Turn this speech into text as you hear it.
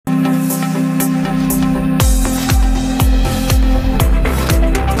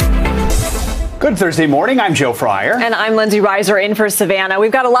Good Thursday morning. I'm Joe Fryer. And I'm Lindsay Reiser in for Savannah. We've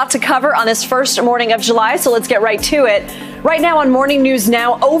got a lot to cover on this first morning of July, so let's get right to it. Right now on Morning News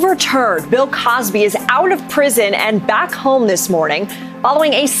Now, overturned. Bill Cosby is out of prison and back home this morning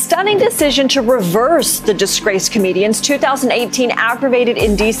following a stunning decision to reverse the disgraced comedian's 2018 aggravated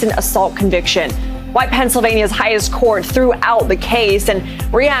indecent assault conviction. Why Pennsylvania's highest court threw out the case,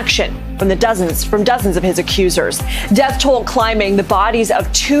 and reaction from dozens of his accusers. Death toll climbing. The bodies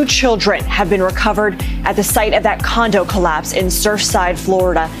of 2 children have been recovered at the site of that condo collapse in Surfside,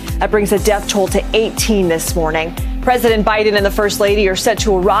 Florida. That brings the death toll to 18 this morning. President Biden and the First Lady are set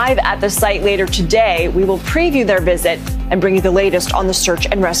to arrive at the site later today. We will preview their visit and bring you the latest on the search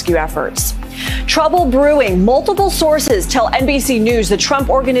and rescue efforts. Trouble brewing. Multiple sources tell NBC News the Trump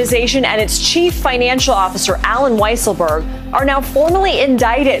Organization and its chief financial officer, Alan Weisselberg, are now formally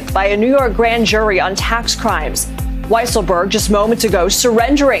indicted by a New York grand jury on tax crimes. Weisselberg, just moments ago,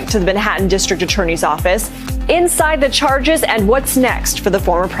 surrendering to the Manhattan District Attorney's Office. Inside the charges and what's next for the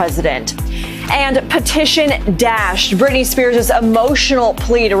former president. And petition dashed. Britney Spears' emotional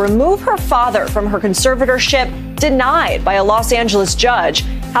plea to remove her father from her conservatorship denied by a Los Angeles judge.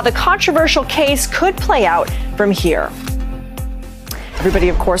 How the controversial case could play out from here. Everybody,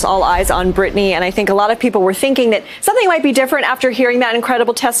 of course, all eyes on Britney, and I think a lot of people were thinking that something might be different after hearing that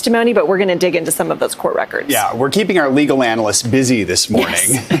incredible testimony, but we're going to dig into some of those court records. Yeah, we're keeping our legal analysts busy this morning.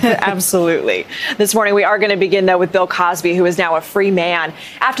 Yes, absolutely. This morning, we are going to begin, though, with Bill Cosby, who is now a free man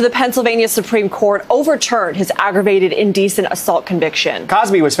after the Pennsylvania Supreme Court overturned his aggravated indecent assault conviction.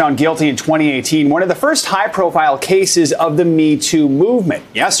 Cosby was found guilty in 2018, one of the first high-profile cases of the Me Too movement.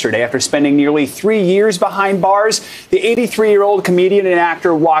 Yesterday, after spending nearly 3 years behind bars, the 83-year-old comedian and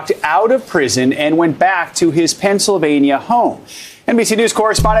actor walked out of prison and went back to his Pennsylvania home. NBC News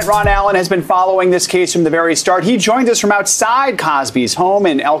correspondent Ron Allen has been following this case from the very start. He joins us from outside Cosby's home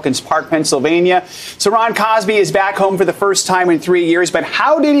in Elkins Park, Pennsylvania. So, Ron, Cosby is back home for the first time in 3 years, but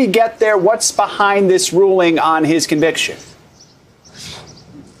how did he get there? What's behind this ruling on his conviction?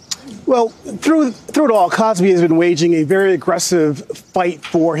 Well, through it all, Cosby has been waging a very aggressive fight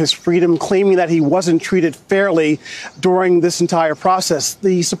for his freedom, claiming that he wasn't treated fairly during this entire process.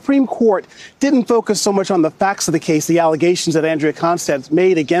 The Supreme Court didn't focus so much on the facts of the case, the allegations that Andrea Constance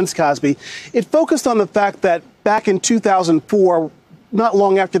made against Cosby. It focused on the fact that back in 2004, not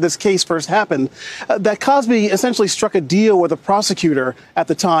long after this case first happened, that Cosby essentially struck a deal with a prosecutor at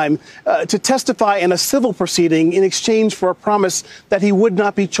the time to testify in a civil proceeding in exchange for a promise that he would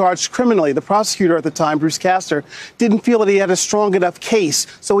not be charged criminally. The prosecutor at the time, Bruce Castor, didn't feel that he had a strong enough case,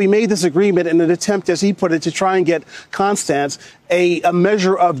 so he made this agreement in an attempt, as he put it, to try and get Constance a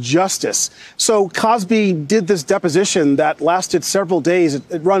measure of justice. So Cosby did this deposition that lasted several days.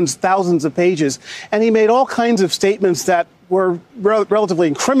 It runs thousands of pages, and he made all kinds of statements that were relatively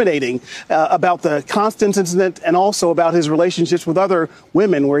incriminating about the Constance incident and also about his relationships with other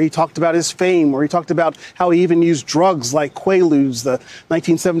women, where he talked about his fame, where he talked about how he even used drugs like Quaaludes, the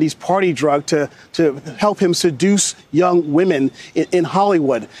 1970s party drug, to help him seduce young women in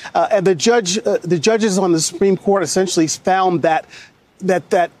Hollywood. And the judges on the Supreme Court essentially found that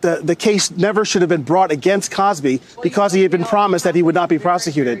the case never should have been brought against Cosby because he had been promised that he would not be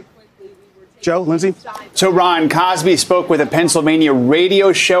prosecuted. Joe, Lindsay? So, Ron, Cosby spoke with a Pennsylvania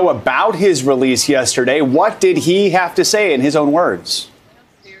radio show about his release yesterday. What did he have to say in his own words?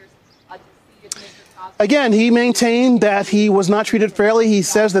 Again, he maintained that he was not treated fairly. He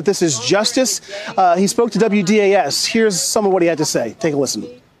says that this is justice. He spoke to WDAS. Here's some of what he had to say. Take a listen.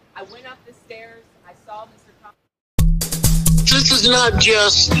 I went up the stairs. I saw Mr. Cosby. This is not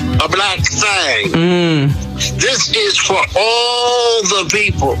just a black thing. This is for all the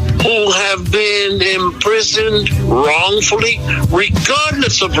people who have been imprisoned wrongfully,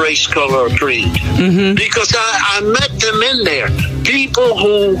 regardless of race, color, or creed. Because I met them in there. People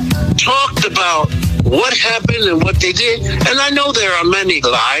who talked about what happened and what they did. And I know there are many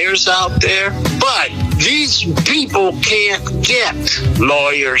liars out there, but these people can't get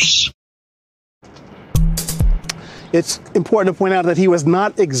lawyers. It's important to point out that he was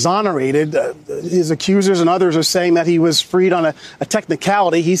not exonerated. His accusers and others are saying that he was freed on a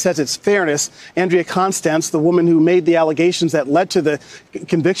technicality. He says it's fairness. Andrea Constance, the woman who made the allegations that led to the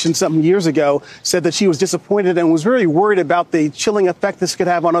conviction some years ago, said that she was disappointed and was very worried about the chilling effect this could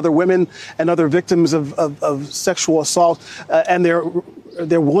have on other women and other victims of sexual assault and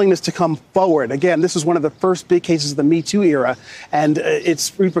their willingness to come forward. Again, this is one of the first big cases of the Me Too era, and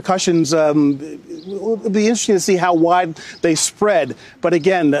its repercussions will be interesting to see how wide they spread. But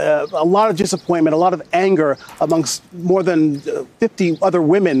again, a lot of disappointment, a lot of anger amongst more than 50 other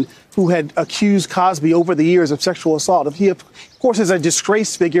women who had accused Cosby over the years of sexual assault. If he, of course, is a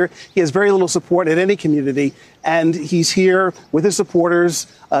disgraced figure. He has very little support in any community, and he's here with his supporters.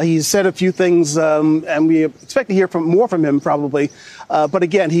 He's said a few things, and we expect to hear more from him probably. But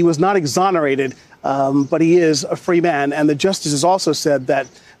again, he was not exonerated, but he is a free man. And the justices also said that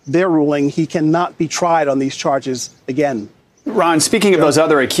their ruling, he cannot be tried on these charges again. Ron, speaking of those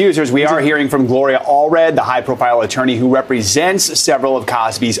other accusers, we are hearing from Gloria Allred, the high-profile attorney who represents several of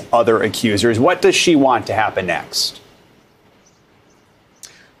Cosby's other accusers. What does she want to happen next?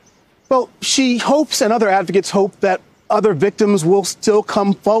 Well, she hopes, and other advocates hope, that other victims will still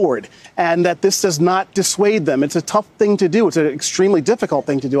come forward and that this does not dissuade them. It's a tough thing to do. It's an extremely difficult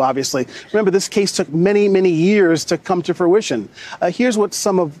thing to do, obviously. Remember, this case took many, many years to come to fruition. Here's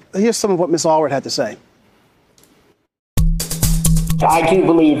some of what Ms. Allred had to say. I do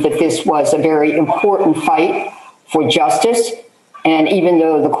believe that this was a very important fight for justice. And even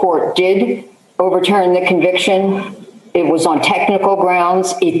though the court did overturn the conviction, it was on technical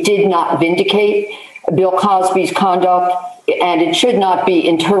grounds. It did not vindicate Bill Cosby's conduct, and it should not be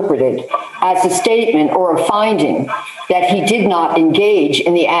interpreted as a statement or a finding that he did not engage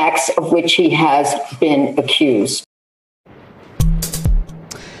in the acts of which he has been accused.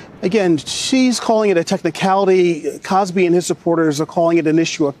 Again, she's calling it a technicality. Cosby and his supporters are calling it an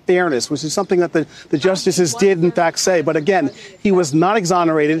issue of fairness, which is something that the justices did, in fact, say. But again, he was not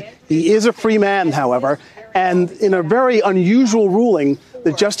exonerated. He is a free man, however. And in a very unusual ruling,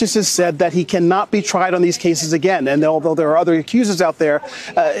 the justices said that he cannot be tried on these cases again. And although there are other accusers out there,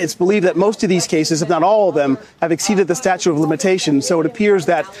 it's believed that most of these cases, if not all of them, have exceeded the statute of limitations. So it appears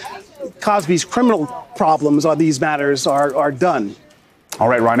that Cosby's criminal problems on these matters are done. All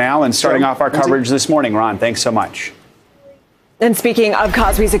right, Ron Allen, starting off our coverage this morning. Ron, thanks so much. And speaking of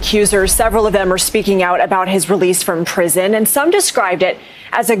Cosby's accusers, several of them are speaking out about his release from prison, and some described it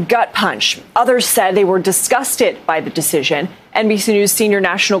as a gut punch. Others said they were disgusted by the decision. NBC News senior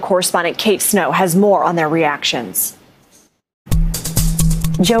national correspondent Kate Snow has more on their reactions.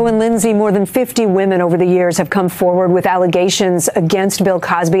 Joe and Lindsay, more than 50 women over the years have come forward with allegations against Bill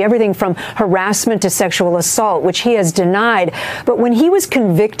Cosby, everything from harassment to sexual assault, which he has denied. But when he was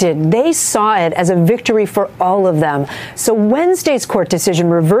convicted, they saw it as a victory for all of them. So Wednesday's court decision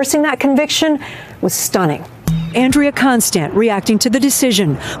reversing that conviction was stunning. Andrea Constant reacting to the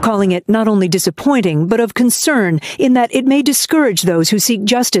decision, calling it not only disappointing, but of concern in that it may discourage those who seek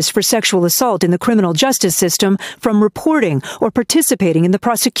justice for sexual assault in the criminal justice system from reporting or participating in the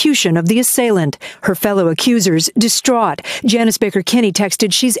prosecution of the assailant. Her fellow accusers distraught. Janice Baker Kinney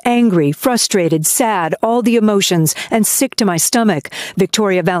texted, "She's angry, frustrated, sad, all the emotions, and sick to my stomach."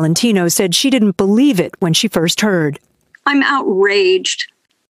 Victoria Valentino said she didn't believe it when she first heard. I'm outraged.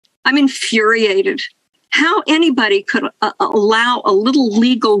 I'm infuriated. How anybody could allow a little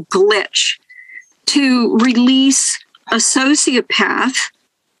legal glitch to release a sociopath,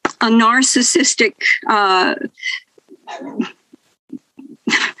 a narcissistic,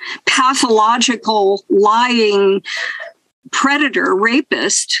 pathological, lying predator,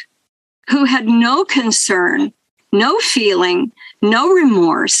 rapist, who had no concern, no feeling, no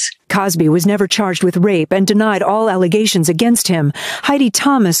remorse. Cosby was never charged with rape and denied all allegations against him. Heidi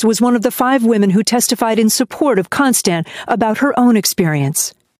Thomas was one of the 5 women who testified in support of Constant about her own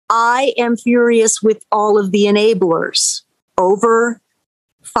experience. I am furious with all of the enablers, over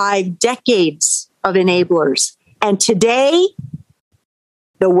 5 decades of enablers. And today,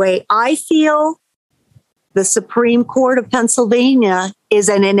 the way I feel, the Supreme Court of Pennsylvania is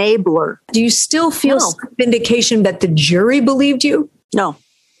an enabler. Do you still feel some vindication that the jury believed you? No.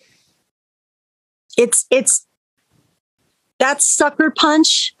 It's that sucker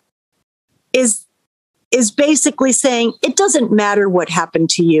punch is basically saying it doesn't matter what happened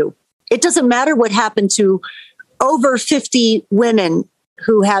to you. It doesn't matter what happened to over 50 women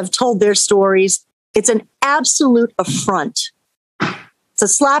who have told their stories. It's an absolute affront. It's a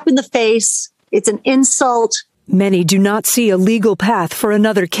slap in the face. It's an insult. Many do not see a legal path for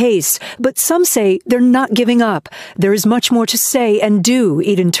another case, but some say they're not giving up. There is much more to say and do,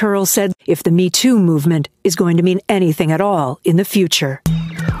 Eden Turrell said, if the Me Too movement is going to mean anything at all in the future.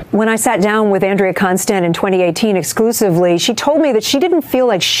 When I sat down with Andrea Constant in 2018 exclusively, she told me that she didn't feel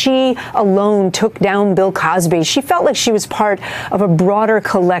like she alone took down Bill Cosby. She felt like she was part of a broader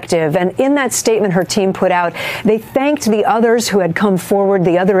collective. And in that statement her team put out, they thanked the others who had come forward,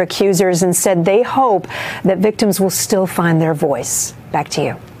 the other accusers, and said they hope that victims will still find their voice. Back to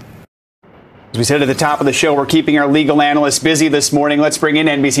you. As we said at the top of the show, we're keeping our legal analysts busy this morning. Let's bring in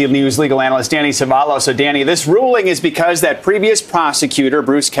NBC News legal analyst Danny Savallo. So, Danny, this ruling is because that previous prosecutor,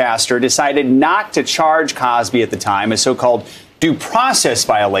 Bruce Castor, decided not to charge Cosby at the time, a so-called due process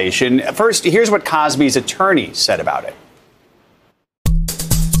violation. First, here's what Cosby's attorney said about it.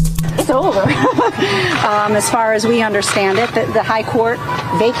 over. As far as we understand it, the High Court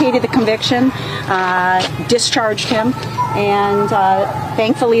vacated the conviction, discharged him, and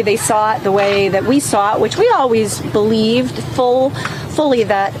thankfully they saw it the way that we saw it, which we always believed fully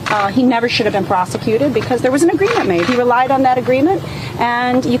that he never should have been prosecuted because there was an agreement made. He relied on that agreement,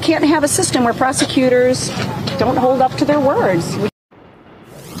 and you can't have a system where prosecutors don't hold up to their words.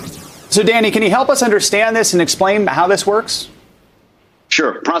 So, Danny, can you help us understand this and explain how this works?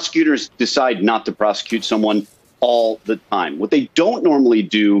 Sure. Prosecutors decide not to prosecute someone all the time. What they don't normally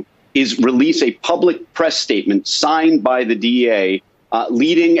do is release a public press statement signed by the DA,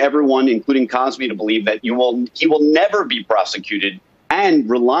 leading everyone, including Cosby, to believe that he will never be prosecuted. And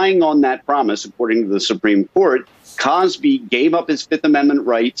relying on that promise, according to the Supreme Court, Cosby gave up his Fifth Amendment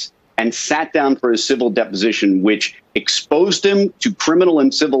rights and sat down for a civil deposition, which exposed him to criminal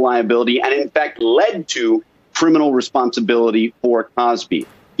and civil liability and, in fact, led to criminal responsibility for Cosby.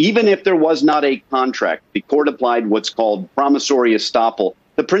 Even if there was not a contract, the court applied what's called promissory estoppel,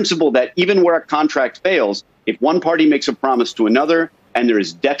 the principle that even where a contract fails, if one party makes a promise to another and there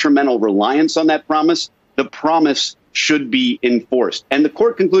is detrimental reliance on that promise, the promise should be enforced. And the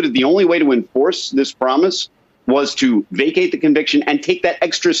court concluded the only way to enforce this promise was to vacate the conviction and take that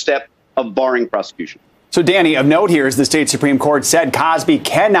extra step of barring prosecution. So, Danny, of note here is the state Supreme Court said Cosby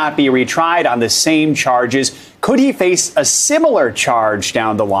cannot be retried on the same charges. Could he face a similar charge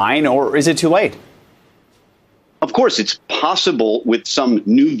down the line, or is it too late? Of course, it's possible with some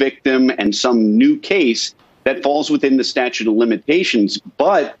new victim and some new case that falls within the statute of limitations.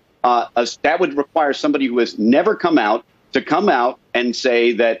 But that would require somebody who has never come out to come out and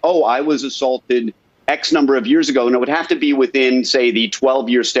say that, oh, I was assaulted X number of years ago. And it would have to be within, say, the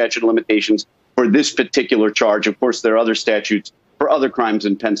 12-year statute of limitations for this particular charge. Of course, there are other statutes for other crimes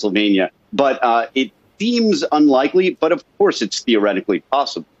in Pennsylvania. But it seems unlikely. But of course, it's theoretically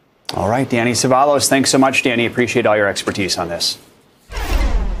possible. All right, Danny Cevallos, thanks so much, Danny. Appreciate all your expertise on this.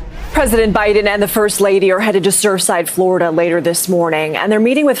 President Biden and the First Lady are headed to Surfside, Florida later this morning, and they're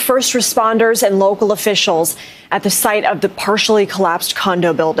meeting with first responders and local officials at the site of the partially collapsed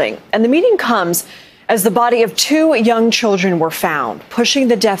condo building. And the meeting comes as the body of two young children were found, pushing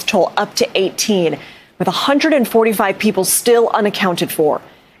the death toll up to 18, with 145 people still unaccounted for.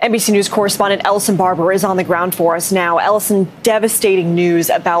 NBC News correspondent Ellison Barber is on the ground for us now. Ellison, devastating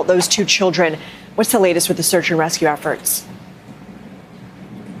news about those two children. What's the latest with the search and rescue efforts?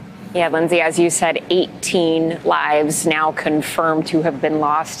 Yeah, Lindsay, as you said, 18 lives now confirmed to have been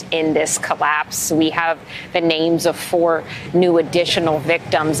lost in this collapse. We have the names of 4 new additional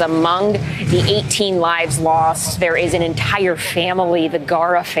victims. Among the 18 lives lost, there is an entire family, the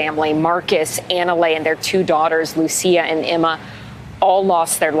Gara family, Marcus, Annalay, and their 2 daughters, Lucia and Emma, all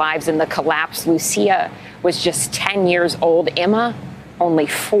lost their lives in the collapse. Lucia was just 10 years old. Emma, only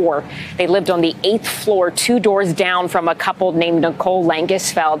 4. They lived on the 8th floor, 2 doors down from a couple named Nicole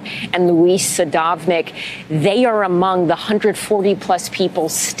Langesfeld and Luis Sadovnik. They are among the 140 plus people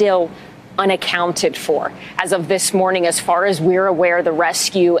still unaccounted for. As of this morning, as far as we're aware, the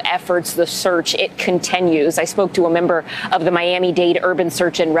rescue efforts, the search, it continues. I spoke to a member of the Miami-Dade Urban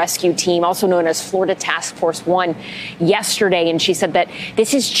Search and Rescue Team, also known as Florida Task Force 1, yesterday, and she said that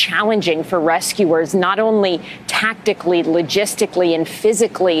this is challenging for rescuers, not only tactically, logistically, and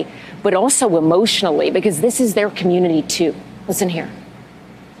physically, but also emotionally, because this is their community too. Listen here.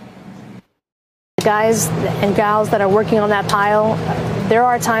 The guys and gals that are working on that pile, there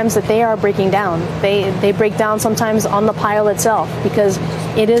are times that they are breaking down. They break down sometimes on the pile itself because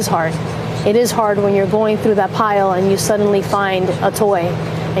it is hard. It is hard when you're going through that pile and you suddenly find a toy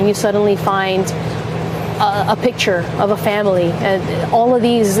and you suddenly find a picture of a family. And all of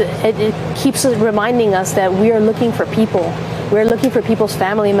these, it keeps reminding us that we are looking for people. We're looking for people's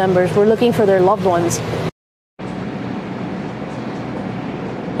family members. We're looking for their loved ones.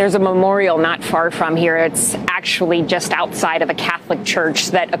 There's a memorial not far from here. It's actually just outside of a Catholic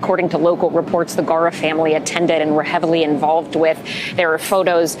church that, according to local reports, the Gara family attended and were heavily involved with. There are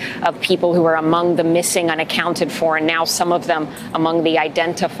photos of people who are among the missing, unaccounted for, and now some of them among the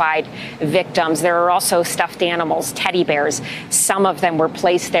identified victims. There are also stuffed animals, teddy bears. Some of them were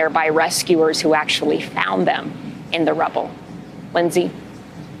placed there by rescuers who actually found them in the rubble. Lindsay?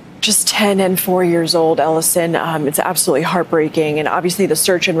 Just 10 and 4 years old, Ellison. It's absolutely heartbreaking. And obviously the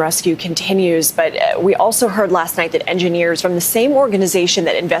search and rescue continues. But we also heard last night that engineers from the same organization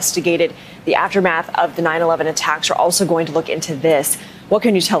that investigated the aftermath of the 9/11 attacks are also going to look into this. What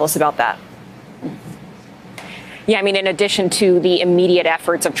can you tell us about that? Yeah, I mean, in addition to the immediate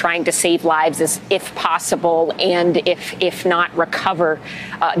efforts of trying to save lives, as if possible, and if not recover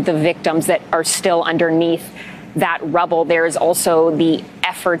the victims that are still underneath that rubble, there is also the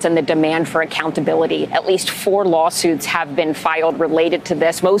efforts and the demand for accountability. At least 4 lawsuits have been filed related to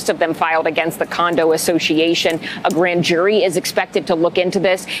this, most of them filed against the condo association. A grand jury is expected to look into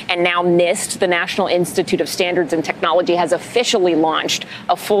this. And now NIST, the National Institute of Standards and Technology, has officially launched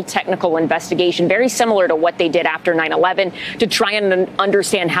a full technical investigation, very similar to what they did after 9/11, to try and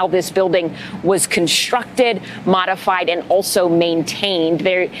understand how this building was constructed, modified, and also maintained.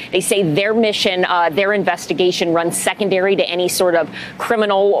 They say their mission, their investigation runs secondary to any sort of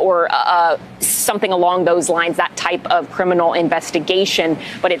criminal or something along those lines, that type of criminal investigation.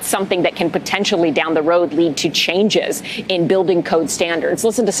 But it's something that can potentially down the road lead to changes in building code standards.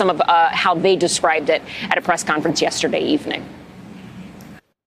 Listen to some of how they described it at a press conference yesterday evening.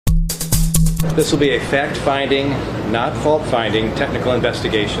 This will be a fact-finding, not fault-finding, technical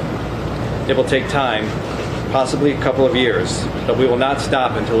investigation. It will take time, possibly a couple of years, but we will not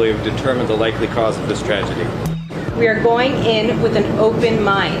stop until we have determined the likely cause of this tragedy. We are going in with an open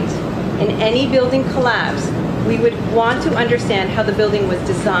mind. In any building collapse, we would want to understand how the building was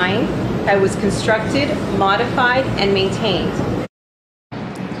designed, how it was constructed, modified, and maintained.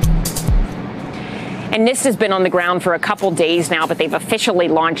 And NIST has been on the ground for a couple days now, but they've officially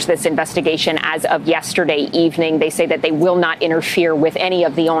launched this investigation as of yesterday evening. They say that they will not interfere with any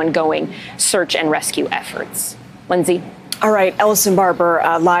of the ongoing search and rescue efforts. Lindsay. All right, Ellison Barber,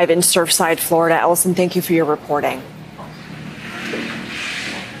 live in Surfside, Florida. Ellison, thank you for your reporting.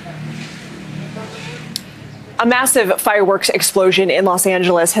 A massive fireworks explosion in Los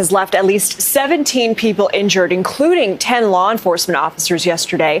Angeles has left at least 17 people injured, including 10 law enforcement officers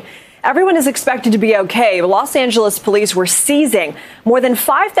yesterday. Everyone is expected to be okay. Los Angeles police were seizing more than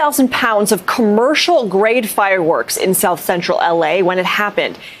 5,000 pounds of commercial-grade fireworks in South Central L.A. when it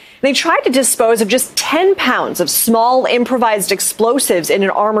happened. They tried to dispose of just 10 pounds of small improvised explosives in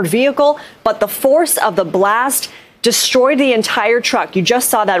an armored vehicle, but the force of the blast destroyed the entire truck. You just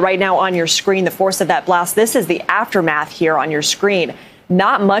saw that right now on your screen, the force of that blast. This is the aftermath here on your screen.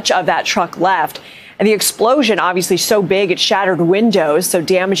 Not much of that truck left. And the explosion, obviously so big, it shattered windows, so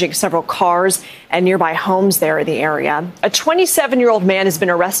damaging several cars and nearby homes there in the area. A 27-year-old man has been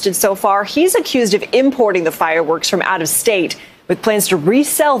arrested so far. He's accused of importing the fireworks from out of state with plans to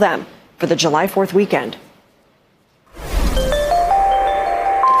resell them for the July 4th weekend.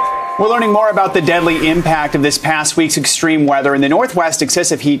 We're learning more about the deadly impact of this past week's extreme weather. In the Northwest,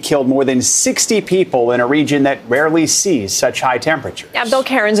 excessive heat killed more than 60 people in a region that rarely sees such high temperatures. Yeah, Bill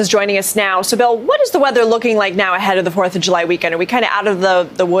Cairns is joining us now. So, Bill, what is the weather looking like now ahead of the 4th of July weekend? Are we kind of out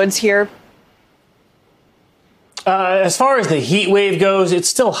of the woods here? As far as the heat wave goes, it's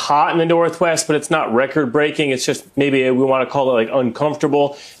still hot in the Northwest, but it's not record-breaking. It's just maybe we want to call it like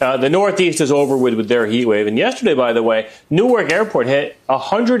uncomfortable. The Northeast is over with their heat wave. And yesterday, by the way, Newark Airport hit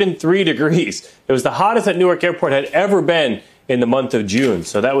 103 degrees. It was the hottest that Newark Airport had ever been in the month of June.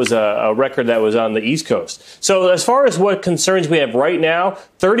 So that was a record that was on the East Coast. So as far as what concerns we have right now,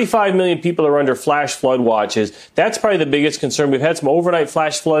 35 million people are under flash flood watches. That's probably the biggest concern. We've had some overnight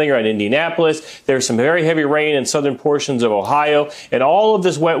flash flooding around Indianapolis. There's some very heavy rain in southern portions of Ohio. And all of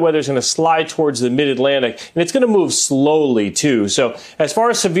this wet weather is going to slide towards the mid-Atlantic. And it's going to move slowly, too. So as far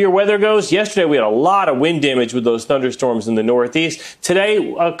as severe weather goes, yesterday we had a lot of wind damage with those thunderstorms in the Northeast.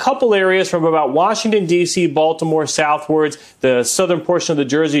 Today, a couple areas from about Washington, D.C., Baltimore, southwards, the southern portion of the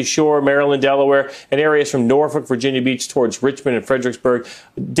Jersey Shore, Maryland, Delaware, and areas from Norfolk, Virginia Beach towards Richmond and Fredericksburg.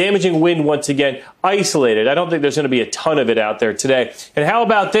 Damaging wind once again, isolated. I don't think there's going to be a ton of it out there today. And how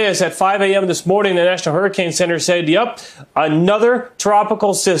about this? At 5 a.m. this morning, the National Hurricane Center said, yep, another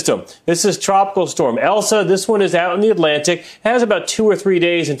tropical system. This is Tropical Storm Elsa. This one is out in the Atlantic. It has about 2 or 3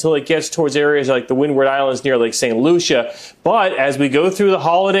 days until it gets towards areas like the Windward Islands near Lake St. Lucia. But as we go through the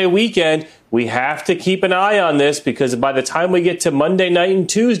holiday weekend, we have to keep an eye on this because by the time we get to Monday night and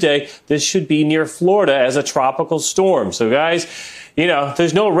Tuesday, this should be near Florida as a tropical storm. So, guys, you know,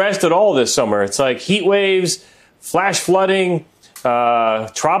 there's no rest at all this summer. It's like heat waves, flash flooding,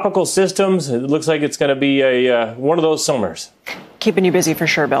 tropical systems. It looks like it's going to be one of those summers. Keeping you busy for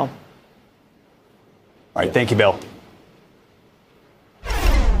sure, Bill. All right. Thank you, Bill.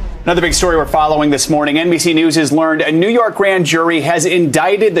 Another big story we're following this morning. NBC News has learned a New York grand jury has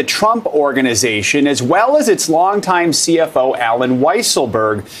indicted the Trump Organization as well as its longtime CFO, Alan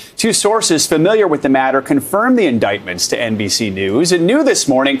Weisselberg. Two sources familiar with the matter confirmed the indictments to NBC News. And new this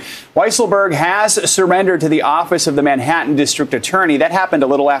morning, Weisselberg has surrendered to the office of the Manhattan District Attorney. That happened a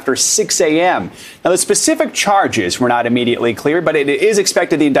little after 6 a.m. Now, the specific charges were not immediately cleared, but it is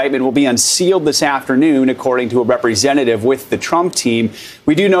expected the indictment will be unsealed this afternoon, according to a representative with the Trump team.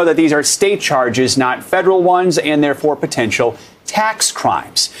 We do know that these are state charges, not federal ones, and therefore potential tax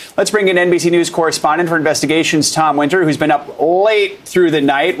crimes. Let's bring in NBC News correspondent for investigations, Tom Winter, who's been up late through the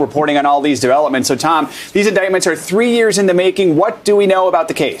night reporting on all these developments. So, Tom, these indictments are 3 years in the making. What do we know about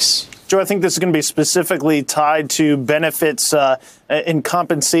the case? Joe, I think this is going to be specifically tied to benefits and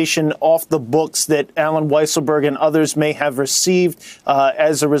compensation off the books that Alan Weisselberg and others may have received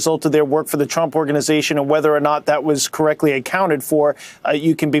as a result of their work for the Trump Organization, and whether or not that was correctly accounted for.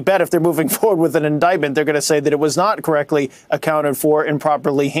 You can be bet if they're moving forward with an indictment, they're going to say that it was not correctly accounted for and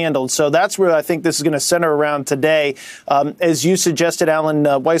properly handled. So that's where I think this is going to center around today. As you suggested, Alan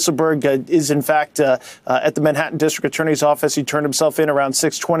Weisselberg is, in fact, at the Manhattan District Attorney's Office. He turned himself in around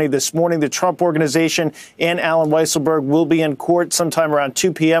 6:20 this morning. The Trump Organization and Alan Weisselberg will be in court sometime around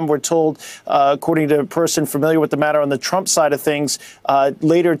 2 p.m., we're told, according to a person familiar with the matter on the Trump side of things,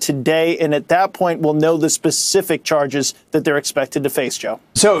 later today. And at that point, we'll know the specific charges that they're expected to face, Joe.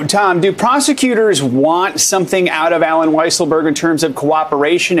 So, Tom, do prosecutors want something out of Alan Weisselberg in terms of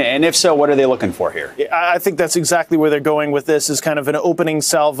cooperation? And if so, what are they looking for here? I think that's exactly where they're going with this, is kind of an opening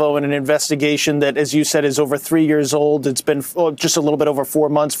salvo in an investigation that, as you said, is over 3 years old. It's been just a little bit over 4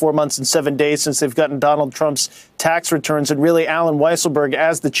 months and 7 days since they've gotten Donald Trump's tax returns. And really, Alan Weisselberg,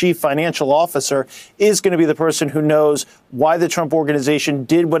 as the chief financial officer, is going to be the person who knows why the Trump Organization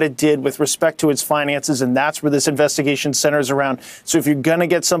did what it did with respect to its finances. And that's where this investigation centers around. So if you're going to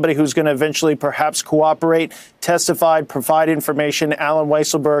get somebody who's going to eventually perhaps cooperate, testify, provide information, Alan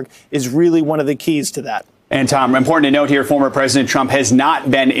Weisselberg is really one of the keys to that. And, Tom, important to note here, former President Trump has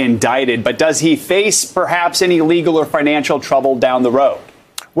not been indicted, but does he face perhaps any legal or financial trouble down the road?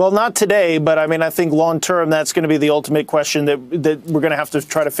 Well, not today, but I mean, I think long term, that's going to be the ultimate question that we're going to have to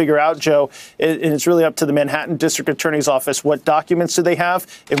try to figure out, Joe. And it's really up to the Manhattan District Attorney's Office. What documents do they have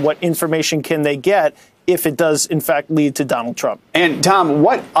and what information can they get if it does, in fact, lead to Donald Trump? And, Tom,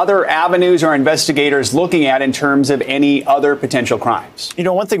 what other avenues are investigators looking at in terms of any other potential crimes? You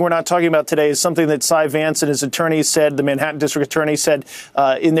know, one thing we're not talking about today is something that Cy Vance and his attorneys said, the Manhattan District Attorney said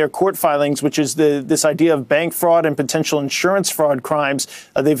in their court filings, which is this idea of bank fraud and potential insurance fraud crimes.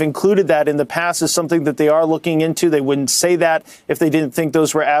 They've included that in the past as something that they are looking into. They wouldn't say that if they didn't think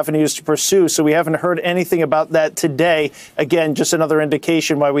those were avenues to pursue. So we haven't heard anything about that today. Again, just another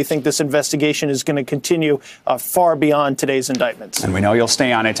indication why we think this investigation is going to continue far beyond today's indictments. And we know you'll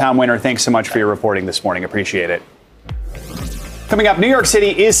stay on it. Tom Winter, thanks so much for your reporting this morning. Appreciate it. Coming up, New York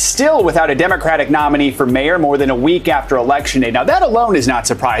City is still without a Democratic nominee for mayor more than a week after Election Day. Now, that alone is not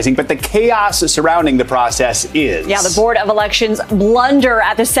surprising, but the chaos surrounding the process is. Yeah, the Board of Elections blunder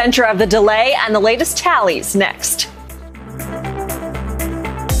at the center of the delay, and the latest tallies next.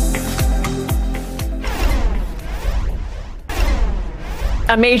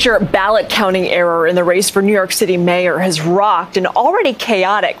 A major ballot counting error in the race for New York City mayor has rocked an already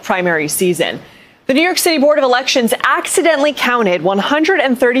chaotic primary season. The New York City Board of Elections accidentally counted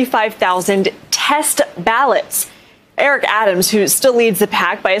 135,000 test ballots. Eric Adams, who still leads the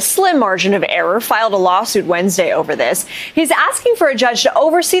pack by a slim margin of error, filed a lawsuit Wednesday over this. He's asking for a judge to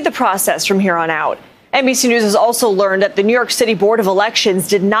oversee the process from here on out. NBC News has also learned that the New York City Board of Elections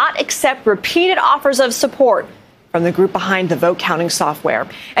did not accept repeated offers of support from the group behind the vote counting software.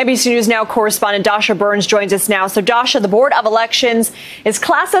 NBC News Now correspondent Dasha Burns joins us now. So, Dasha, the Board of Elections is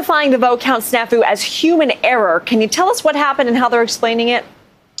classifying the vote count snafu as human error. Can you tell us what happened and how they're explaining it?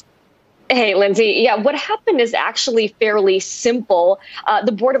 Hey, Lindsay. Yeah, what happened is actually fairly simple.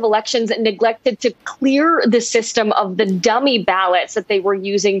 The Board of Elections neglected to clear the system of the dummy ballots that they were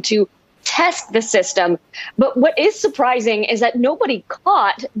using to test the system. But what is surprising is that nobody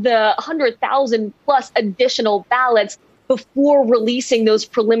caught the 100,000 plus additional ballots before releasing those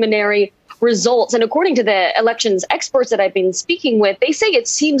preliminary results. And according to the elections experts that I've been speaking with, they say it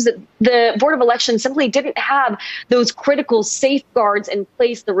seems that the Board of Elections simply didn't have those critical safeguards in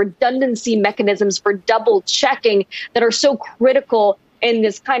place, the redundancy mechanisms for double checking that are so critical in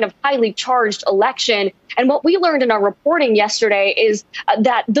this kind of highly charged election. And what we learned in our reporting yesterday is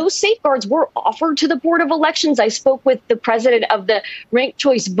that those safeguards were offered to the Board of Elections. I spoke with the president of the Ranked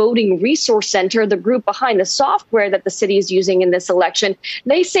Choice Voting Resource Center, the group behind the software that the city is using in this election.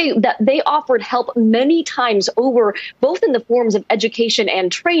 They say that they offered help many times over, both in the forms of education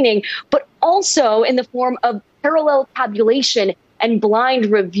and training, but also in the form of parallel tabulation and blind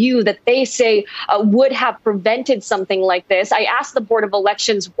review that they say would have prevented something like this. I asked the Board of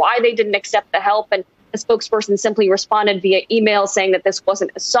Elections why they didn't accept the help, and the spokesperson simply responded via email saying that this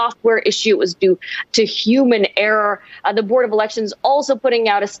wasn't a software issue, it was due to human error. The Board of Elections also putting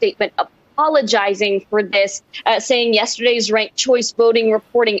out a statement apologizing for this, saying yesterday's ranked choice voting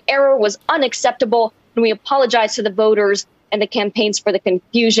reporting error was unacceptable, and we apologize to the voters and the campaigns for the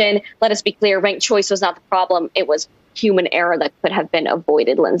confusion. Let us be clear, ranked choice was not the problem. It was human error that could have been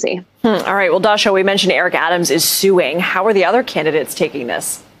avoided, Lindsay. All right. Well, Dasha, we mentioned Eric Adams is suing. How are the other candidates taking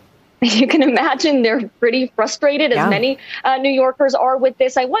this? You can imagine they're pretty frustrated, as many New Yorkers are with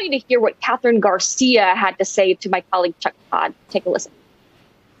this. I want you to hear what Catherine Garcia had to say to my colleague Chuck Todd. Take a listen.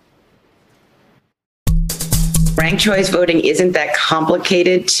 Ranked choice voting isn't that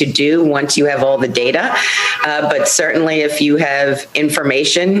complicated to do once you have all the data. But certainly if you have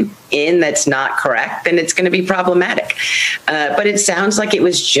information in that's not correct, then it's going to be problematic. But it sounds like it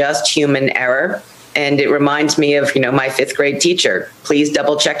was just human error. And it reminds me of, my 5th grade teacher. Please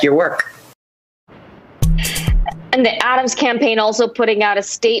double check your work. And the Adams campaign also putting out a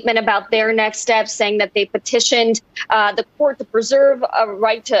statement about their next steps, saying that they petitioned the court to preserve a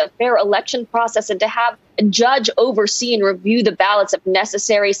right to a fair election process and to have a judge oversee and review the ballots if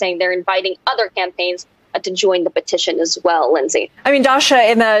necessary, saying they're inviting other campaigns to join the petition as well, Lindsay. I mean,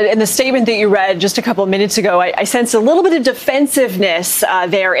 Dasha, in the statement that you read just a couple of minutes ago, I sensed a little bit of defensiveness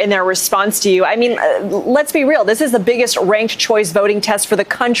there in their response to you. I mean, let's be real. This is the biggest ranked choice voting test for the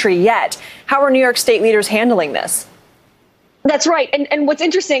country yet. How are New York state leaders handling this? That's right. And what's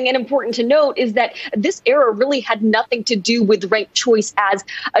interesting and important to note is that this error really had nothing to do with ranked choice as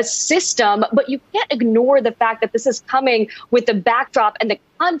a system. But you can't ignore the fact that this is coming with the backdrop and the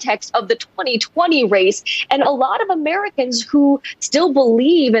context of the 2020 race. And a lot of Americans who still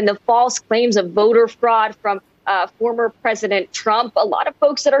believe in the false claims of voter fraud from former President Trump, a lot of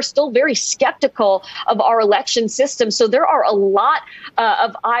folks that are still very skeptical of our election system. So there are a lot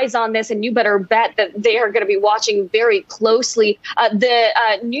of eyes on this, and you better bet that they are going to be watching very closely. The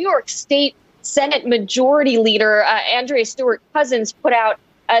New York State Senate Majority Leader, Andrea Stewart-Cousins, put out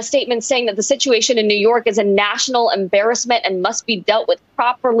a statement saying that the situation in New York is a national embarrassment and must be dealt with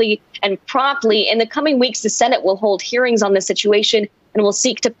properly and promptly. In the coming weeks, the Senate will hold hearings on this situation and will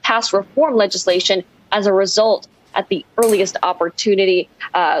seek to pass reform legislation as a result at the earliest opportunity.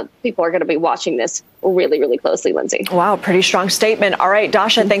 People are going to be watching this really, really closely, Lindsay. Wow, pretty strong statement. All right,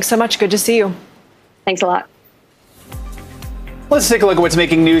 Dasha, thanks so much. Good to see you. Thanks a lot. Let's take a look at what's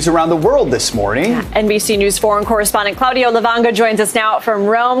making news around the world this morning. NBC News foreign correspondent Claudio Lavanga joins us now from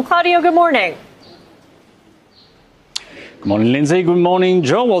Rome. Claudio, good morning. Good morning, Lindsay. Good morning,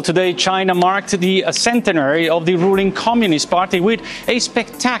 Joe. Well, today China marked the centenary of the ruling Communist Party with a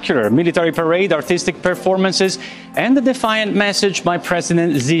spectacular military parade, artistic performances, and a defiant message by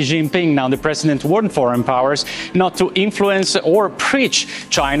President Xi Jinping. Now, the president warned foreign powers not to influence or preach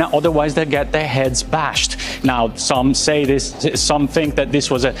China, otherwise they'll get their heads bashed. Now, some think that this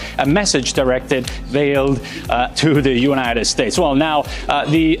was a message veiled to the United States. Well, now,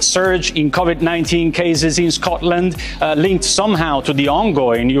 the surge in COVID-19 cases in Scotland linked somehow to the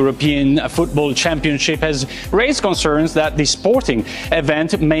ongoing European Football Championship has raised concerns that the sporting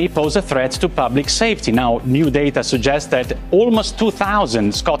event may pose a threat to public safety. Now, new data suggests that almost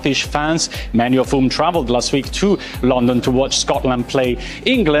 2,000 Scottish fans, many of whom travelled last week to London to watch Scotland play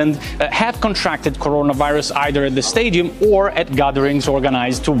England, have contracted coronavirus either at the stadium or at gatherings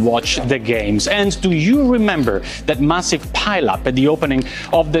organised to watch the games. And do you remember that massive pile-up at the opening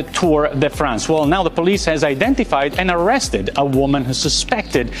of the Tour de France? Well, now the police has identified and arrested a woman who's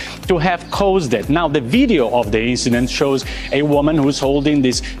suspected to have caused it. Now, the video of the incident shows a woman who's holding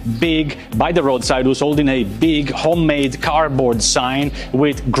this big, by the roadside, who's holding a big homemade cardboard sign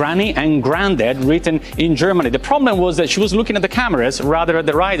with Granny and Granddad written in Germany. The problem was that she was looking at the cameras rather at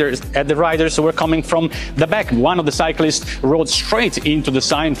the riders who were coming from the back. One of the cyclists rode straight into the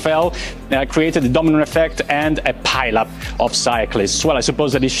sign, fell, created a domino effect and a pileup of cyclists. Well, I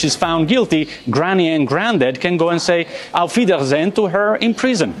suppose that if she's found guilty, Granny and Granddad can go and say Auf Wiedersehen to her in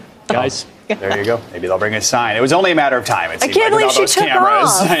prison. Guys. There you go. Maybe they'll bring a sign. It was only a matter of time. It I seemed can't like, believe with all she those took cameras.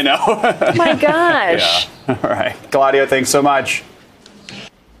 off. I know. Oh my gosh. Yeah. All right. Claudio, thanks so much.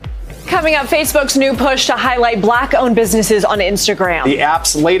 Coming up, Facebook's new push to highlight Black-owned businesses on Instagram. The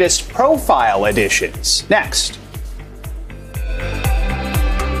app's latest profile additions. Next.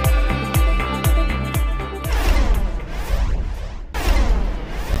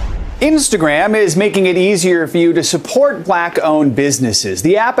 Instagram is making it easier for you to support Black-owned businesses.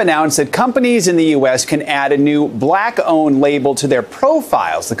 The app announced that companies in the U.S. can add a new Black-owned label to their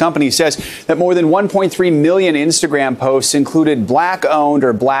profiles. The company says that more than 1.3 million Instagram posts included Black-owned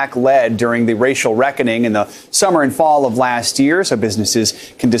or Black-led during the racial reckoning in the summer and fall of last year, so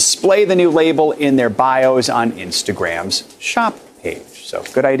businesses can display the new label in their bios on Instagram's shop page. So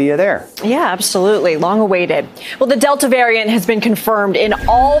good idea there. Yeah, absolutely. Long awaited. Well, the Delta variant has been confirmed in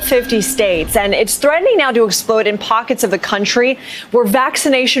all 50 states, and it's threatening now to explode in pockets of the country where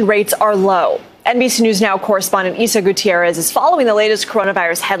vaccination rates are low. NBC News Now correspondent Isa Gutierrez is following the latest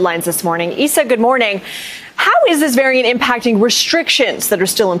coronavirus headlines this morning. Isa, good morning. How is this variant impacting restrictions that are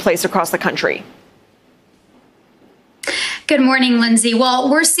still in place across the country? Good morning, Lindsay.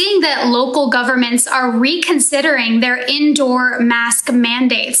 Well, we're seeing that local governments are reconsidering their indoor mask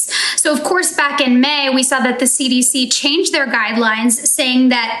mandates. So, of course, back in May, we saw that the CDC changed their guidelines, saying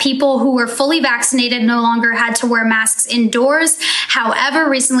that people who were fully vaccinated no longer had to wear masks indoors. However,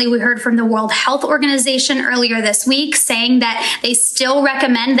 recently we heard from the World Health Organization earlier this week saying that they still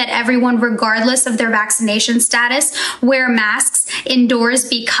recommend that everyone, regardless of their vaccination status, wear masks indoors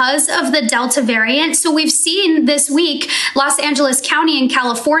because of the Delta variant. So we've seen this week Los Angeles County in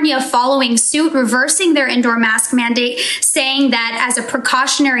California following suit, reversing their indoor mask mandate, saying that as a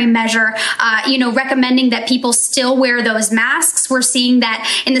precautionary measure, recommending that people still wear those masks. We're seeing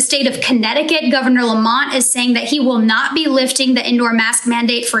that in the state of Connecticut, Governor Lamont is saying that he will not be lifting the indoor mask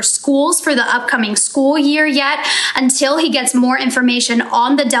mandate for schools for the upcoming school year yet until he gets more information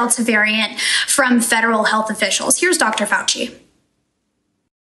on the Delta variant from federal health officials. Here's Dr. Fauci.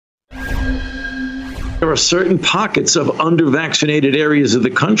 There are certain pockets of under-vaccinated areas of the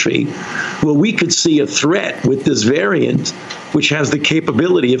country where we could see a threat with this variant, which has the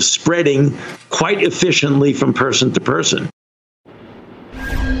capability of spreading quite efficiently from person to person.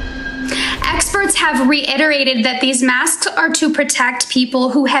 Experts have reiterated that these masks are to protect people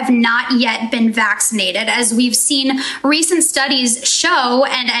who have not yet been vaccinated. As we've seen recent studies show,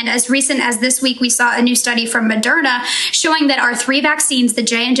 and as recent as this week, we saw a new study from Moderna showing that our 3 vaccines, the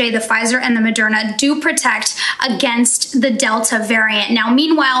J&J, the Pfizer, and the Moderna, do protect against the Delta variant. Now,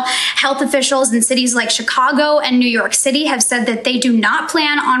 meanwhile, health officials in cities like Chicago and New York City have said that they do not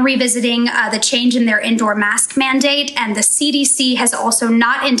plan on revisiting the change in their indoor mask mandate, and the CDC has also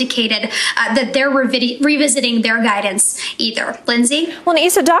not indicated that they're revisiting their guidance either. Lindsay? Well,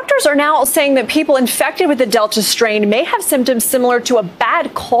 Isa, doctors are now saying that people infected with the Delta strain may have symptoms similar to a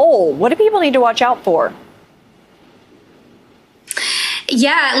bad cold. What do people need to watch out for?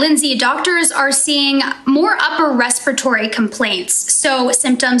 Yeah, Lindsay, doctors are seeing more upper respiratory complaints. So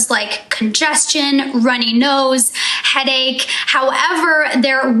symptoms like congestion, runny nose, headache. However,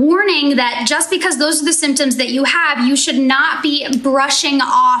 they're warning that just because those are the symptoms that you have, you should not be brushing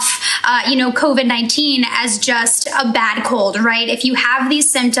off, COVID-19 as just a bad cold, right? If you have these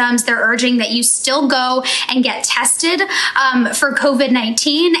symptoms, they're urging that you still go and get tested for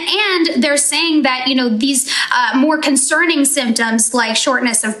COVID-19. And they're saying that, these more concerning symptoms like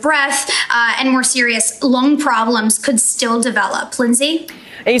shortness of breath and more serious lung problems could still develop. Lindsay?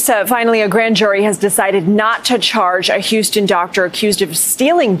 Isa, finally, a grand jury has decided not to charge a Houston doctor accused of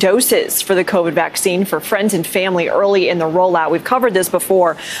stealing doses for the COVID vaccine for friends and family early in the rollout. We've covered this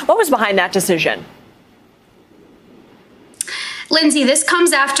before. What was behind that decision? Lindsay, this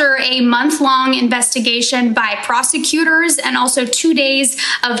comes after a month-long investigation by prosecutors and also 2 days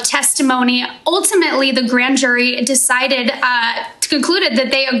of testimony. Ultimately, the grand jury concluded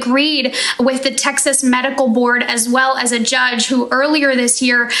that they agreed with the Texas Medical Board as well as a judge who earlier this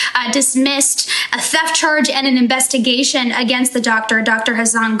year dismissed a theft charge and an investigation against the doctor, Dr.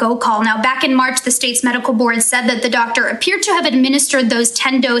 Hassan Gokal. Now, back in March, the state's medical board said that the doctor appeared to have administered those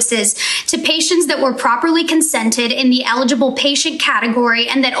 10 doses to patients that were properly consented in the eligible patient category,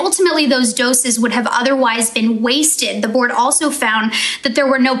 and that ultimately those doses would have otherwise been wasted. The board also found that there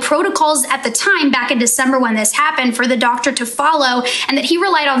were no protocols at the time, back in December when this happened, for the doctor to follow, and that he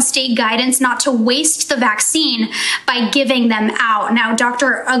relied on state guidance not to waste the vaccine by giving them out. Now,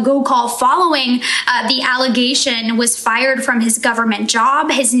 Dr. Gokal, following the allegation, was fired from his government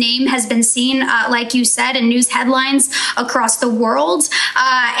job. His name has been seen, like you said, in news headlines across the world.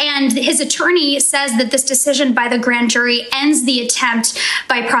 And his attorney says that this decision by the grand jury ends the attempt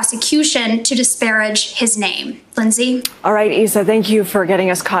by prosecution to disparage his name. Lindsay? All right, Isa, thank you for getting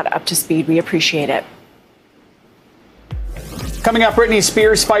us caught up to speed. We appreciate it. Coming up, Britney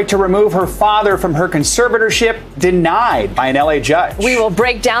Spears' fight to remove her father from her conservatorship denied by an LA judge. We will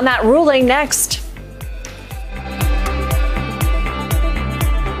break down that ruling next.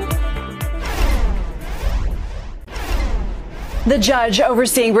 The judge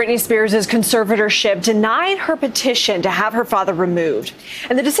overseeing Britney Spears' conservatorship denied her petition to have her father removed.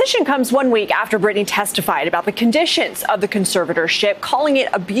 And the decision comes 1 week after Britney testified about the conditions of the conservatorship, calling it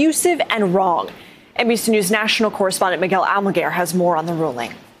abusive and wrong. NBC News national correspondent Miguel Almaguer has more on the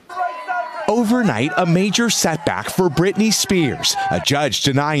ruling. Overnight, a major setback for Britney Spears, a judge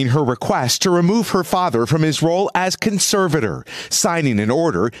denying her request to remove her father from his role as conservator, signing an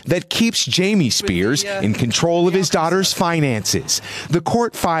order that keeps Jamie Spears in control of his daughter's finances. The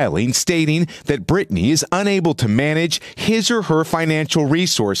court filing stating that Britney is unable to manage his or her financial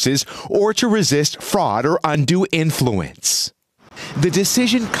resources or to resist fraud or undue influence. The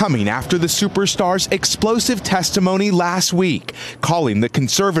decision coming after the superstar's explosive testimony last week, calling the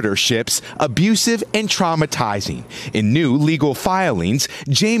conservatorships abusive and traumatizing. In new legal filings,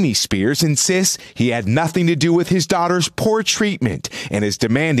 Jamie Spears insists he had nothing to do with his daughter's poor treatment and is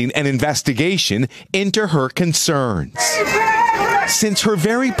demanding an investigation into her concerns. Since her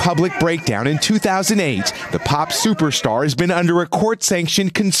very public breakdown in 2008, the pop superstar has been under a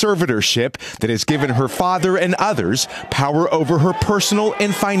court-sanctioned conservatorship that has given her father and others power over her personal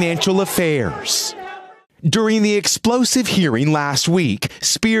and financial affairs. During the explosive hearing last week,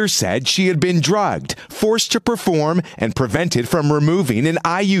 Spears said she had been drugged, forced to perform, and prevented from removing an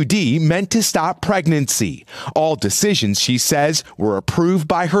IUD meant to stop pregnancy. All decisions, she says, were approved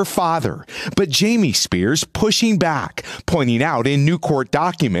by her father. But Jamie Spears pushing back, pointing out in new court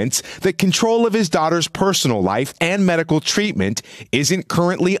documents that control of his daughter's personal life and medical treatment isn't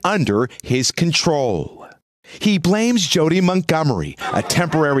currently under his control. He blames Jody Montgomery, a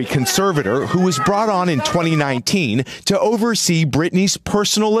temporary conservator who was brought on in 2019 to oversee Britney's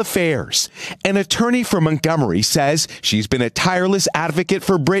personal affairs. An attorney for Montgomery says she's been a tireless advocate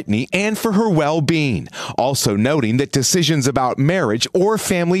for Britney and for her well-being, also noting that decisions about marriage or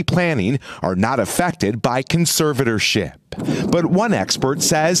family planning are not affected by conservatorship. But one expert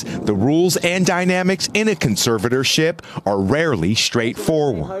says the rules and dynamics in a conservatorship are rarely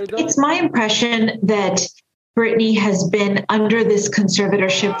straightforward. It's my impression that Britney has been under this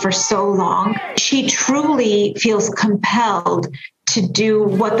conservatorship for so long. She truly feels compelled to do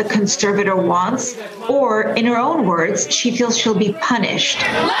what the conservator wants, or in her own words, she feels she'll be punished.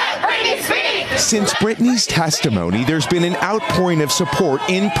 Let Britney speak! Since Britney's testimony, there's been an outpouring of support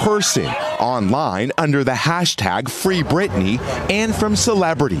in person, online under the hashtag #FreeBritney, and from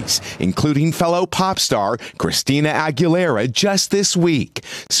celebrities, including fellow pop star Christina Aguilera just this week.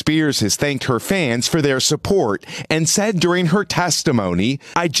 Spears has thanked her fans for their support and said during her testimony,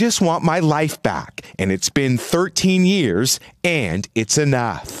 "I just want my life back, and it's been 13 years, and it's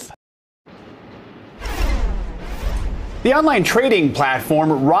enough." The online trading platform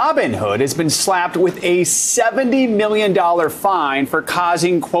Robinhood has been slapped with a $70 million fine for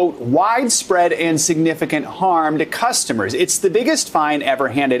causing, quote, widespread and significant harm to customers. It's the biggest fine ever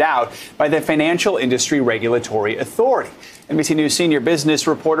handed out by the Financial Industry Regulatory Authority. NBC News senior business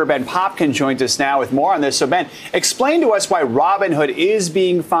reporter Ben Popkin joins us now with more on this. So, Ben, explain to us why Robinhood is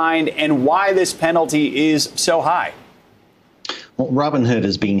being fined and why this penalty is so high. Well, Robinhood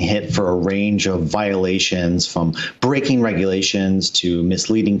is being hit for a range of violations, from breaking regulations to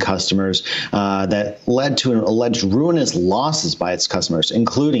misleading customers that led to alleged ruinous losses by its customers,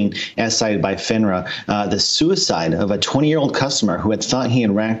 including, as cited by FINRA, the suicide of a 20-year-old customer who had thought he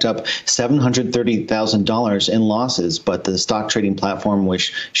had racked up $730,000 in losses, but the stock trading platform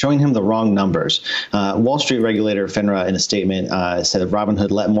was showing him the wrong numbers. Wall Street regulator FINRA, in a statement, said that Robinhood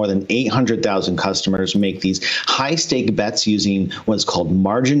let more than 800,000 customers make these high-stake bets using what's called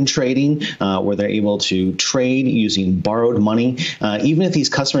margin trading, where they're able to trade using borrowed money. Even if these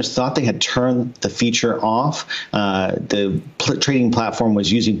customers thought they had turned the feature off, the trading platform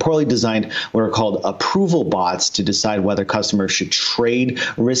was using poorly designed what are called approval bots to decide whether customers should trade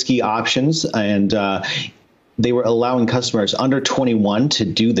risky options. And they were allowing customers under 21 to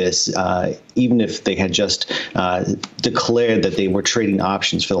do this, even if they had just declared that they were trading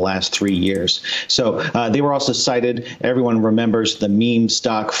options for the last 3 years. So they were also cited. Everyone remembers the meme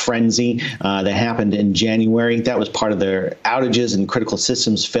stock frenzy that happened in January. That was part of their outages and critical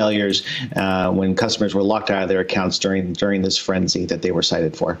systems failures when customers were locked out of their accounts during this frenzy that they were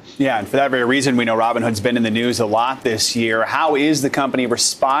cited for. Yeah, and for that very reason, we know Robinhood's been in the news a lot this year. How is the company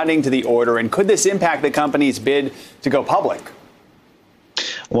responding to the order, and could this impact the company's bid to go public?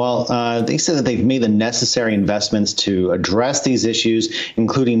 Well, they said that they've made the necessary investments to address these issues,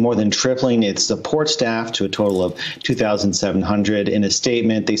 including more than tripling its support staff to a total of 2,700. In a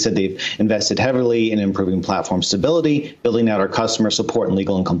statement, they said they've invested heavily in improving platform stability, building out our customer support and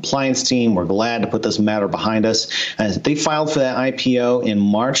legal and compliance team. We're glad to put this matter behind us. They filed for that IPO in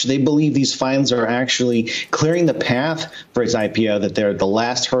March. They believe these fines are actually clearing the path for its IPO, that they're the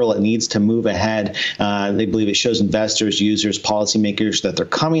last hurdle it needs to move ahead. They believe it shows investors, users, policymakers that they're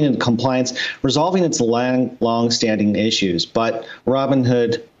coming into compliance, resolving its long-standing issues. But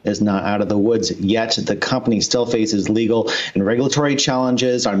Robinhood is not out of the woods yet. The company still faces legal and regulatory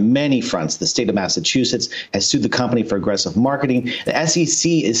challenges on many fronts. The state of Massachusetts has sued the company for aggressive marketing. The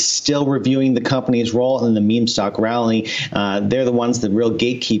SEC is still reviewing the company's role in the meme stock rally. They're the ones, the real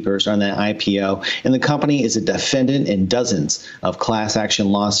gatekeepers on that IPO. And the company is a defendant in dozens of class action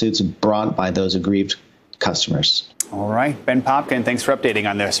lawsuits brought by those aggrieved customers. All right. Ben Popkin, thanks for updating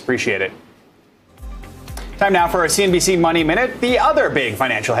on this. Appreciate it. Time now for a CNBC Money Minute, the other big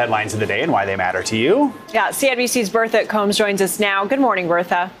financial headlines of the day and why they matter to you. Yeah, CNBC's Bertha Combs joins us now. Good morning,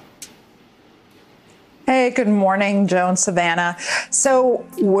 Bertha. Hey, good morning, Joe and Savannah. So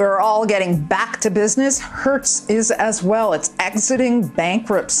we're all getting back to business. Hertz is as well. It's exiting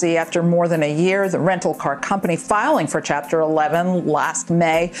bankruptcy after more than a year. The rental car company filing for Chapter 11 last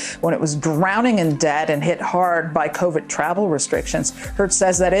May when it was drowning in debt and hit hard by COVID travel restrictions. Hertz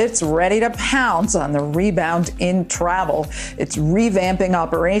says that it's ready to pounce on the rebound in travel. It's revamping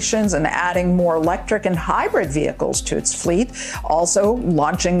operations and adding more electric and hybrid vehicles to its fleet. Also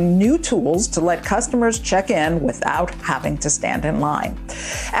launching new tools to let customers check in without having to stand in line.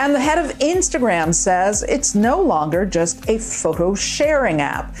 And the head of Instagram says it's no longer just a photo sharing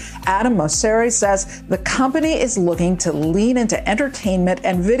app. Adam Mosseri says the company is looking to lean into entertainment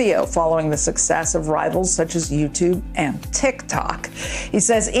and video following the success of rivals such as YouTube and TikTok. He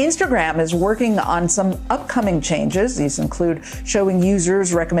says Instagram is working on some upcoming changes. These include showing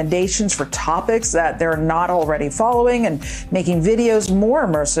users recommendations for topics that they're not already following and making videos more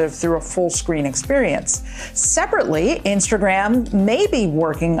immersive through a full screen experience. Separately, Instagram may be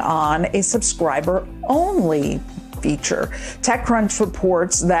working on a subscriber-only feature. TechCrunch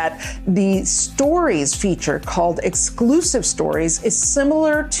reports that the Stories feature called Exclusive Stories is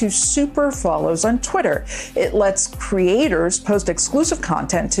similar to Super Follows on Twitter. It lets creators post exclusive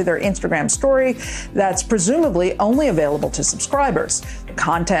content to their Instagram story that's presumably only available to subscribers. The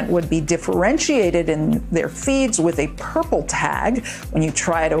content would be differentiated in their feeds with a purple tag. When you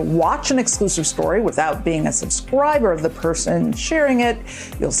try to watch an exclusive story without being a subscriber of the person sharing it,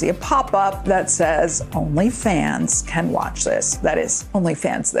 you'll see a pop-up that says only fans can watch this. That is, only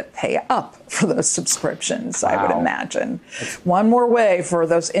fans that pay up for those subscriptions, I would imagine. One more way for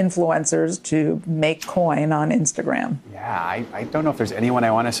those influencers to make coin on Instagram. Yeah, I don't know if there's anyone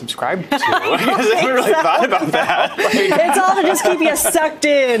I want to subscribe to. I haven't really thought about that. It's all to just keep you sucked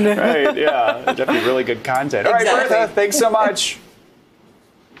in. Right, yeah. Definitely really good content. All right, Bertha, thanks so much.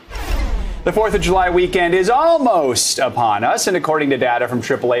 The 4th of July weekend is almost upon us, and according to data from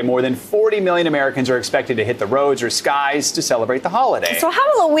AAA, more than 40 million Americans are expected to hit the roads or skies to celebrate the holiday. So how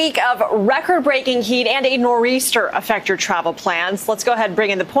will a week of record-breaking heat and a nor'easter affect your travel plans? Let's go ahead and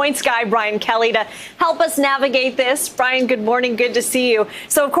bring in the points guy, Brian Kelly, to help us navigate this. Brian, good morning. Good to see you.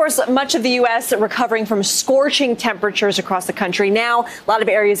 So, of course, much of the U.S. recovering from scorching temperatures across the country now. A lot of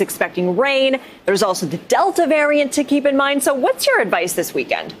areas expecting rain. There's also the Delta variant to keep in mind. So what's your advice this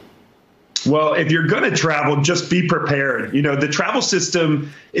weekend? Well, if you're going to travel, just be prepared. You know, the travel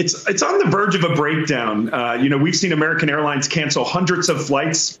system, it's on the verge of a breakdown. We've seen American Airlines cancel hundreds of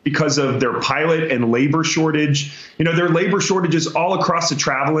flights because of their pilot and labor shortage. There are labor shortages all across the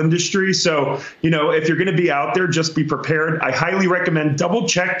travel industry. So, if you're going to be out there, just be prepared. I highly recommend double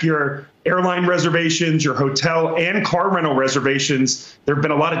check your airline reservations, your hotel and car rental reservations. There have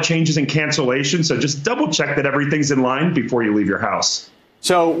been a lot of changes in cancellation. So just double check that everything's in line before you leave your house.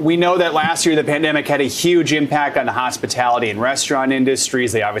 So we know that last year the pandemic had a huge impact on the hospitality and restaurant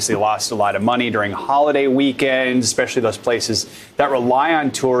industries. They obviously lost a lot of money during holiday weekends, especially those places that rely on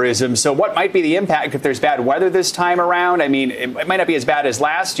tourism. So what might be the impact if there's bad weather this time around? I mean, it might not be as bad as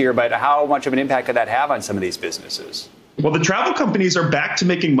last year, but how much of an impact could that have on some of these businesses? Well, the travel companies are back to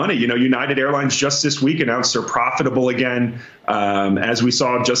making money. United Airlines just this week announced they're profitable again. As we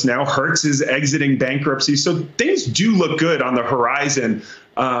saw just now, Hertz is exiting bankruptcy. So things do look good on the horizon.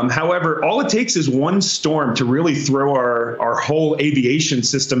 However, all it takes is one storm to really throw our whole aviation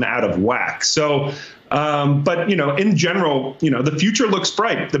system out of whack. So but in general, the future looks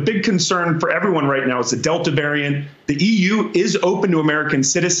bright. The big concern for everyone right now is the Delta variant. The EU is open to American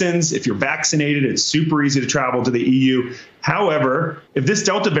citizens. If you're vaccinated, it's super easy to travel to the EU. However, if this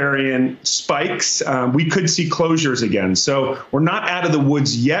Delta variant spikes, we could see closures again. So we're not out of the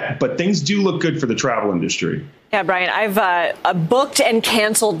woods yet, but things do look good for the travel industry. Yeah, Brian, I've booked and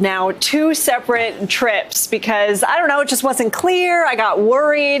canceled now 2 separate trips because, I don't know, it just wasn't clear. I got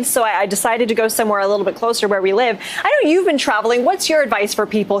worried, so I decided to go somewhere a little bit closer where we live. I know you've been traveling. What's your advice for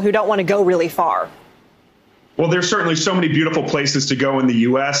people who don't want to go really far? Well, there's certainly so many beautiful places to go in the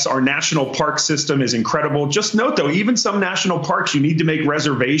U.S. Our national park system is incredible. Just note, though, even some national parks, you need to make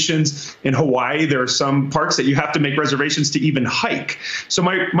reservations. In Hawaii, there are some parks that you have to make reservations to even hike. So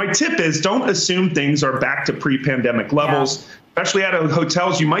my tip is don't assume things are back to pre-pandemic levels, especially at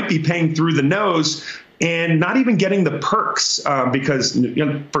hotels. You might be paying through the nose and not even getting the perks because,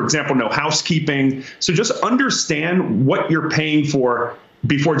 for example, no housekeeping. So just understand what you're paying for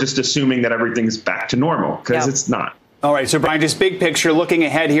before just assuming that everything's back to normal, because it's not. All right, so Brian, just big picture, looking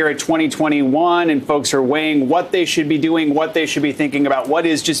ahead here at 2021, and folks are weighing what they should be doing, what they should be thinking about. What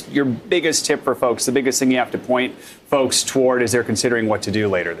is just your biggest tip for folks, the biggest thing you have to point folks toward as they're considering what to do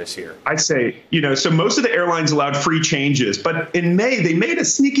later this year? I'd say, so most of the airlines allowed free changes, but in May, they made a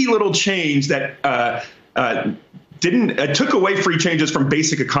sneaky little change that took away free changes from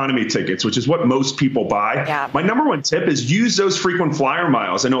basic economy tickets, which is what most people buy. Yeah. My number one tip is use those frequent flyer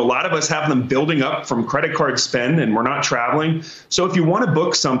miles. I know a lot of us have them building up from credit card spend and we're not traveling. So if you want to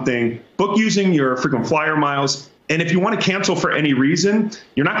book something, book using your frequent flyer miles. And if you want to cancel for any reason,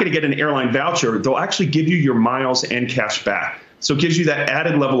 you're not going to get an airline voucher. They'll actually give you your miles and cash back. So it gives you that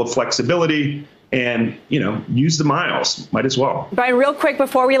added level of flexibility. And, use the miles. Might as well. Brian, real quick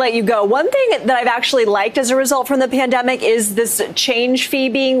before we let you go, one thing that I've actually liked as a result from the pandemic is this change fee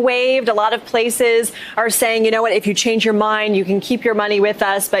being waived. A lot of places are saying, you know what, if you change your mind, you can keep your money with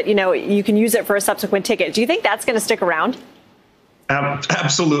us, but, you can use it for a subsequent ticket. Do you think that's going to stick around?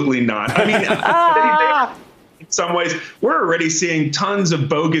 Absolutely not. I mean, in some ways, we're already seeing tons of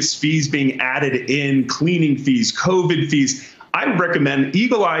bogus fees being added in, cleaning fees, COVID fees. I would recommend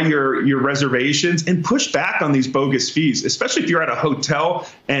eagle eye your reservations and push back on these bogus fees, especially if you're at a hotel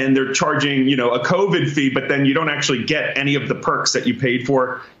and they're charging, a COVID fee, but then you don't actually get any of the perks that you paid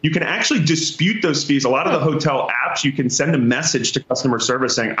for. You can actually dispute those fees. A lot of the hotel apps, you can send a message to customer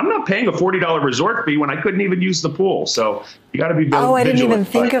service saying, I'm not paying a $40 resort fee when I couldn't even use the pool. So you got to be vigilant. Oh, I didn't even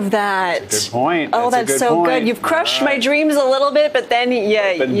think of that. That's a good point. Oh, that's so good. You've crushed my dreams a little bit, but then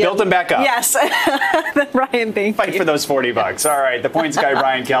built them back up. Yes. Brian, thank you. Fight for those $40. All right. The points guy,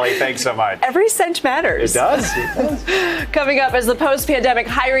 Brian Kelly, thanks so much. Every cent matters. It does. Coming up, as the post-pandemic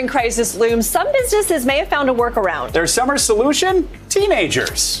hiring crisis looms, some businesses may have found a workaround. Their summer solution?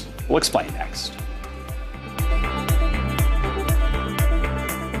 Teenagers. We'll explain next.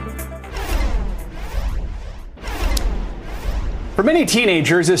 For many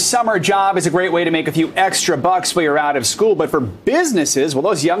teenagers, a summer job is a great way to make a few extra bucks while you're out of school. But for businesses, well,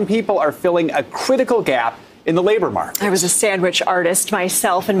 those young people are filling a critical gap in the labor market. I was a sandwich artist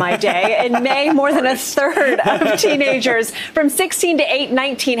myself in my day. In May, more than a third of teenagers from 16 to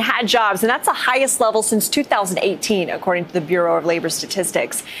 19 had jobs, and that's the highest level since 2018, according to the Bureau of Labor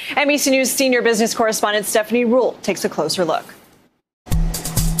Statistics. NBC News senior business correspondent Stephanie Rule takes a closer look.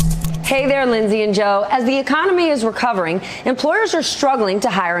 Hey there, Lindsay and Joe. As the economy is recovering, employers are struggling to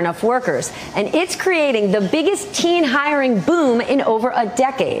hire enough workers, and it's creating the biggest teen hiring boom in over a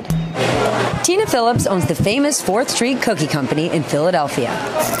decade. Tina Phillips owns the famous 4th Street Cookie Company in Philadelphia.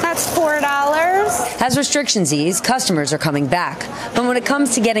 That's $4. As restrictions ease, customers are coming back. But when it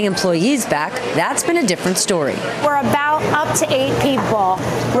comes to getting employees back, that's been a different story. We're about up to 8 people.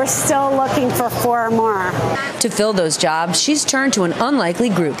 We're still looking for 4 more. To fill those jobs, she's turned to an unlikely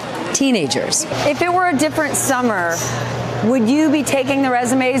group, teenagers. If it were a different summer, would you be taking the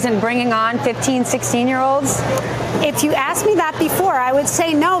resumes and bringing on 15, 16-year-olds? If you asked me that before, I would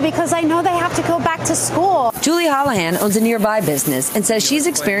say no, because I know they have to go back to school. Julie Hollahan owns a nearby business and says she's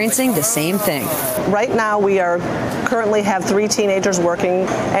experiencing the same thing. Right now, we currently have 3 teenagers working,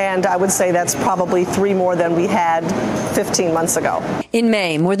 and I would say that's probably 3 more than we had 15 months ago. In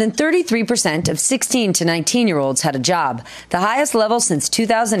May, more than 33% of 16 to 19-year-olds had a job, the highest level since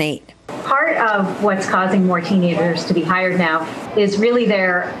 2008. Part of what's causing more teenagers to be hired now is really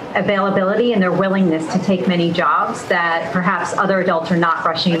their availability and their willingness to take many jobs that perhaps other adults are not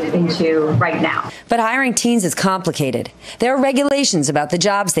rushing into right now. But hiring teens is complicated. There are regulations about the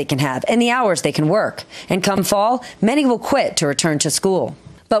jobs they can have and the hours they can work. And come fall, many will quit to return to school.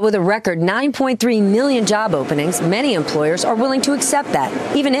 But with a record 9.3 million job openings, many employers are willing to accept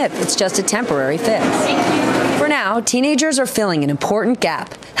that, even if it's just a temporary fix. For now, teenagers are filling an important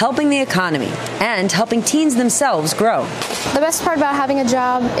gap, helping the economy and helping teens themselves grow. The best part about having a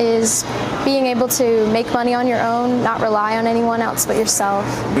job is being able to make money on your own, not rely on anyone else but yourself.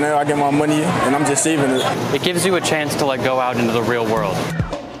 Now I get my money and I'm just saving it. It gives you a chance to go out into the real world.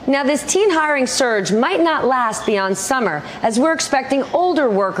 Now, this teen hiring surge might not last beyond summer, as we're expecting older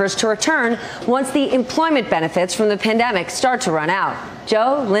workers to return once the employment benefits from the pandemic start to run out.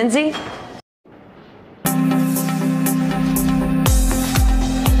 Joe, Lindsay?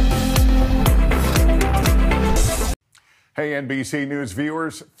 Hey, NBC News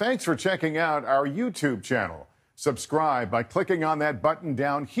viewers, thanks for checking out our YouTube channel. Subscribe by clicking on that button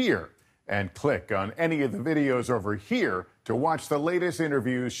down here and click on any of the videos over here to watch the latest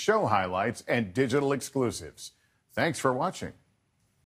interviews, show highlights, and digital exclusives. Thanks for watching.